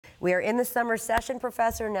We are in the summer session,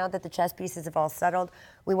 Professor. Now that the chess pieces have all settled,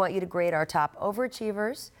 we want you to grade our top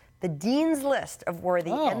overachievers, the dean's list of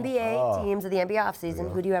worthy NBA teams of the NBA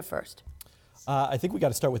offseason. Who do you have first? I think we got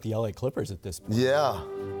to start with the LA Clippers at this point. Yeah.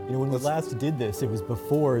 You know, when we last did this, it was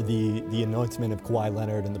before the announcement of Kawhi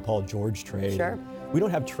Leonard and the Paul George trade. Sure. We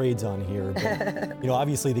don't have trades on here, but you know,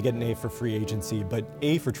 obviously they get an A for free agency, but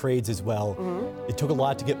A for trades as well. It took a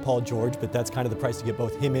lot to get Paul George, but that's kind of the price to get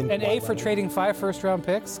both him and An Kawhi A for Leonard. Trading 5 first-round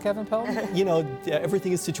picks, Kevin Pelton? You know,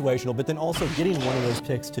 everything is situational, but then also getting one of those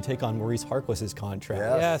picks to take on Maurice Harkless'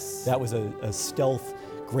 contract. Yes. That was a stealth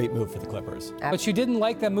great move for the Clippers. But you didn't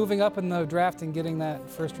like them moving up in the draft and getting that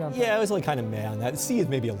first-round pick? Yeah, I was like kind of mad on that. C is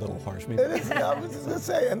maybe a little harsh. Maybe. It is. I was just gonna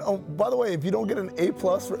say, and by the way, if you don't get an A+,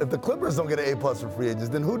 if the Clippers don't get an A+ for free agents,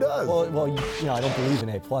 then who does? Well, you know, I don't believe in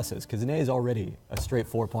A+, because an A is already a straight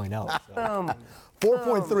 4.0. So.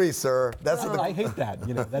 4.3, sir. That's what I hate that.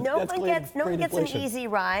 You know, No one gets an inflation. easy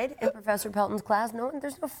ride in Professor Pelton's class.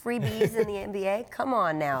 There's no freebies in the NBA. Come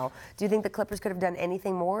on now. Do you think the Clippers could have done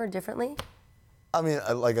anything more or differently? I mean,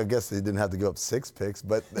 I guess they didn't have to give up 6 picks,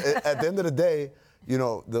 but at the end of the day, you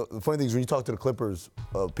know, the funny thing is when you talk to the Clippers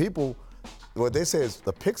people, what they say is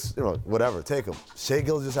the picks, you know, whatever, take them. Shai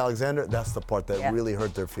Gilgeous-Alexander, that's the part that really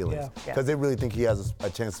hurt their feelings because they really think he has a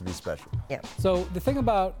chance to be special. Yeah. So the thing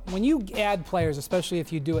about when you add players, especially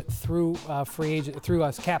if you do it through free agent,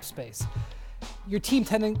 through cap space, your team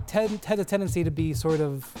has a tendency to be sort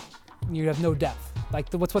of, you have no depth.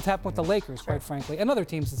 Like what's happened with the Lakers, quite frankly, and other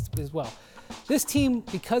teams as well. This team,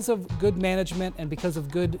 because of good management and because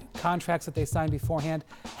of good contracts that they signed beforehand,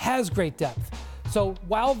 has great depth. So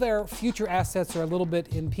while their future assets are a little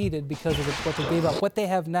bit impeded because of what they gave up, what they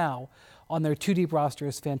have now on their 2-deep roster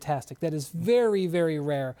is fantastic. That is very, very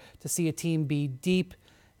rare to see a team be deep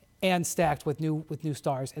and stacked with new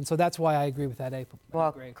stars. And so that's why I agree with that A.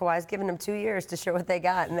 Well, Kawhi's given them 2 years to show what they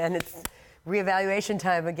got, and then it's reevaluation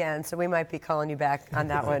time again, so we might be calling you back on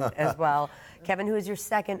that one as well. Kevin, who is your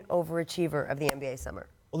second overachiever of the NBA summer?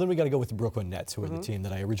 Well, then we got to go with the Brooklyn Nets, who are the team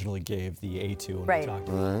that I originally gave the A to when we talked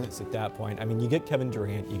about this at that point. I mean, you get Kevin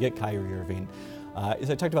Durant, you get Kyrie Irving. As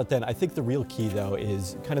I talked about then, I think the real key, though,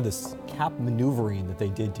 is kind of this cap maneuvering that they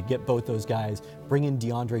did to get both those guys, bring in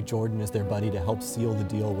DeAndre Jordan as their buddy to help seal the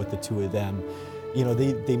deal with the two of them. You know,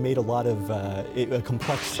 they made a lot of a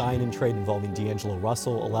complex sign and trade involving D'Angelo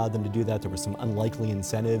Russell, allowed them to do that. There were some unlikely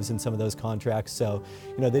incentives in some of those contracts. So,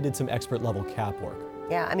 you know, they did some expert level cap work.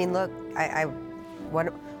 Yeah, I mean, look,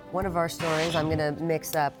 one of our stories, I'm going to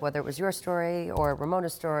mix up whether it was your story or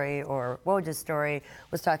Ramona's story or Woj's story,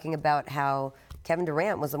 was talking about how Kevin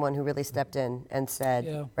Durant was the one who really stepped in and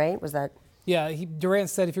said, right? Was that? Yeah, Durant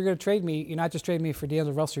said, if you're going to trade me, you're not just trading me for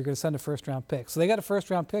D'Angelo Russell, you're going to send a first-round pick. So they got a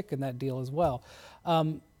first-round pick in that deal as well.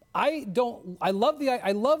 I love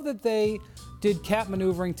that they did cap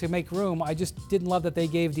maneuvering to make room. I just didn't love that they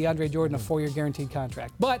gave DeAndre Jordan a 4-year guaranteed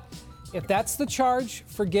contract. But if that's the charge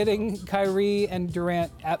for getting Kyrie and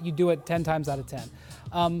Durant, you do it 10 times out of 10.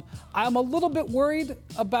 I'm a little bit worried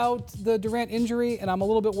about the Durant injury, and I'm a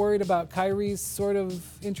little bit worried about Kyrie's sort of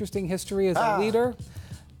interesting history as a leader.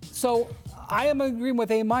 So I am agreeing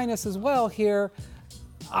with A- as well here.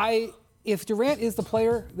 If Durant is the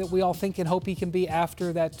player that we all think and hope he can be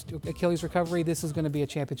after that Achilles recovery, this is going to be a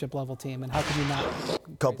championship level team. And how can you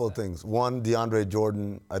not? Couple of things. One, DeAndre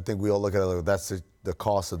Jordan, I think we all look at it like that's the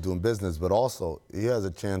cost of doing business, but also he has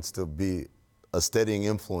a chance to be a steadying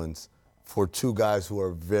influence for two guys who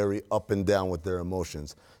are very up and down with their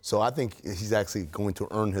emotions. So I think he's actually going to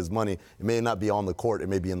earn his money. It may not be on the court, it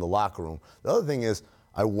may be in the locker room. The other thing is,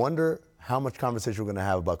 I wonder how much conversation we're going to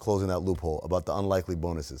have about closing that loophole, about the unlikely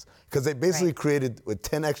bonuses. Because they basically created with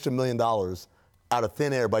 $10 extra million out of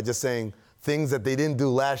thin air by just saying things that they didn't do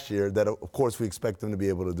last year that, of course, we expect them to be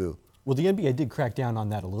able to do. Well, the NBA did crack down on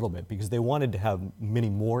that a little bit because they wanted to have many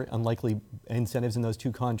more unlikely incentives in those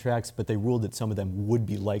two contracts, but they ruled that some of them would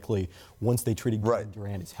be likely once they treated Kevin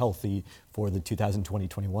Durant as healthy for the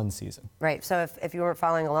 2020-21 season. Right. So if you weren't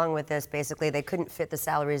following along with this, basically they couldn't fit the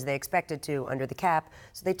salaries they expected to under the cap,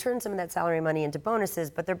 so they turned some of that salary money into bonuses,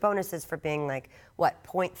 but they're bonuses for being like, what,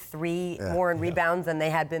 0.3 more in rebounds than they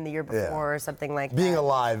had been the year before or something like that. Being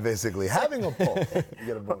alive, basically. Having a pulse, you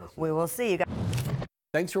get a bonus. We will see.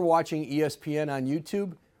 Thanks for watching ESPN on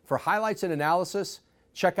YouTube. For highlights and analysis,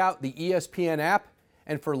 check out the ESPN app.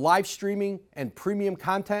 And for live streaming and premium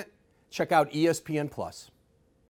content, check out ESPN+.